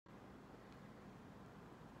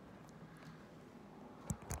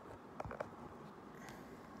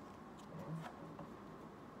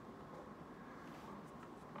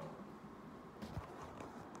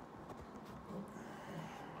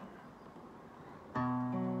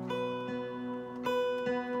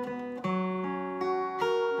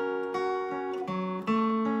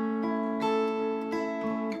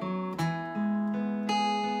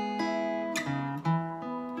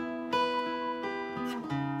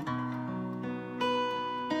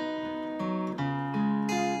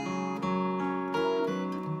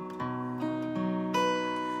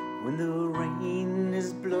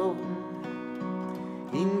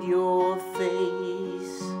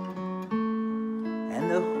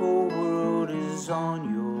the whole world is on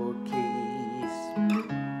your case,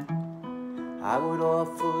 I would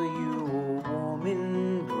offer you a warm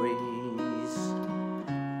embrace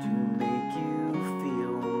to make you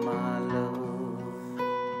feel my love.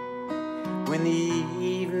 When the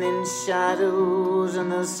evening shadows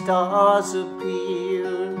and the stars appear,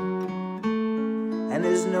 and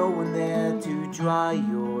there's no one there to dry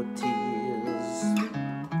your tears,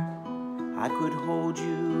 I could hold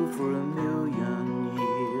you for 1,000,000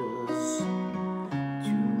 years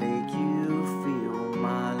to make you feel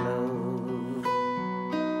my love.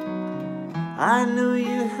 I know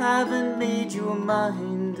you haven't made your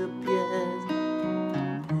mind up yet,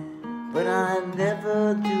 but I never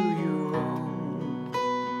do you wrong.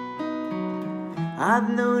 I've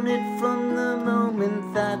known it from the moment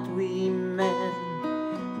that we met,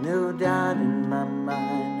 no doubt in my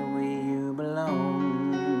mind where you belong.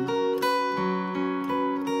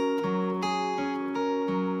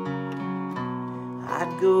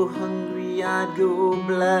 I'd go hungry, I'd go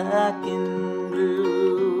black and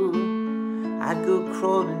blue, I'd go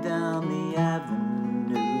crawling down the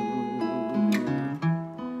avenue.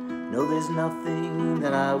 No, there's nothing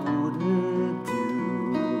that I wouldn't do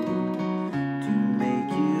to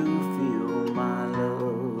make you feel my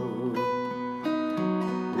love.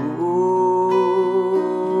 Oh,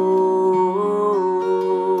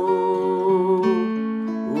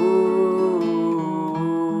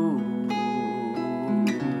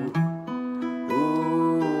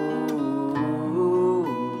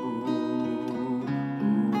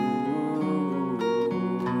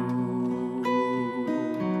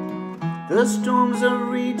 the storms are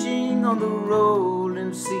raging on the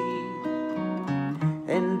rolling sea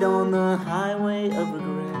and on the highway of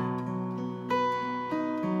regret.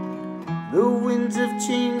 The winds of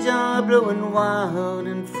change are blowing wild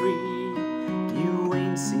and free. You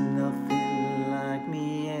ain't seen nothing like me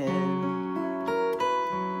yet.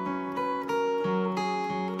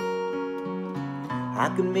 I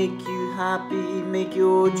can make you happy, make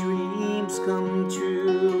your dreams come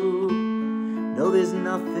true. No, there's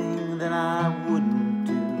nothing that I wouldn't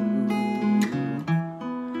do.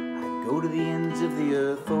 I'd go to the ends of the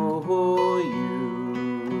earth for you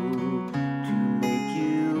to make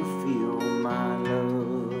you feel my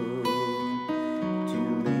love, to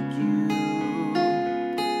make you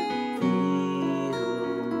feel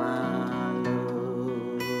my love.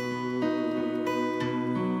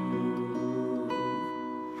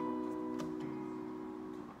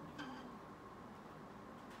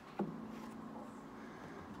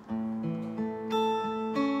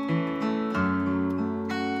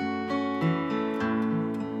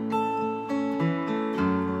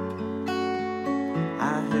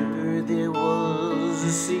 There was a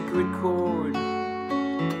secret chord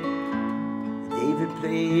David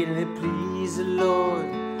played and it pleased the Lord,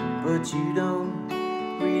 but you don't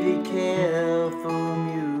really care for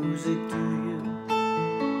music, do you?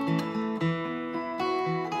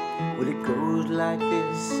 Well, it goes like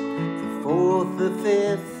this: the fourth, the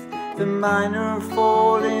fifth, the minor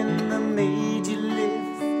fall in the major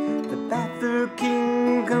lift, the back the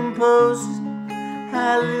king composed.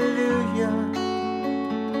 Hallelujah,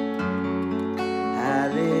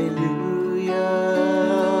 hallelujah,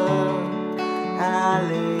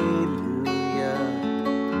 hallelujah,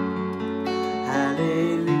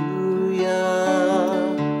 hallelujah,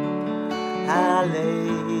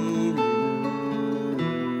 hallelujah.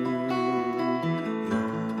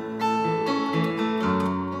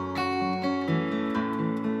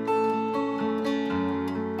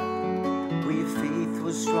 Well, your faith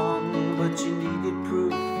was strong, but you needed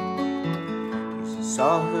proof. You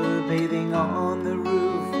saw her bathing on the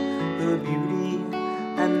roof, her beauty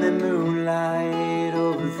and the moonlight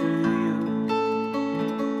overthrew you.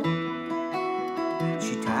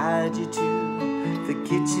 She tied you to the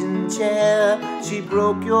kitchen chair, she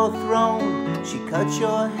broke your throne, she cut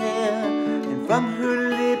your hair, and from her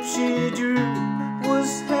lips she drew was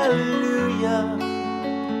hallelujah,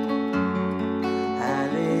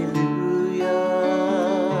 hallelujah,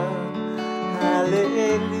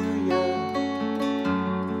 hallelujah.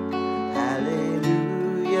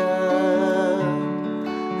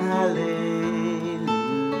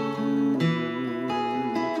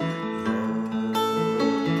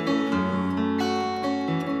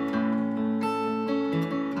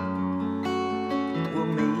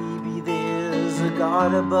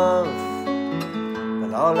 God above,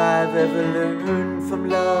 but all I've ever learned from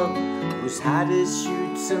love was how to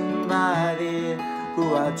shoot somebody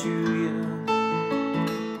who outdrew you.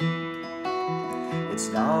 It's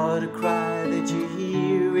not a cry that you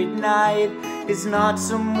hear at night, it's not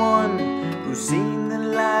someone who's seen the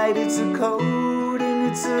light, it's a code and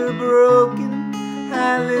hearts are broken.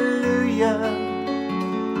 Hallelujah.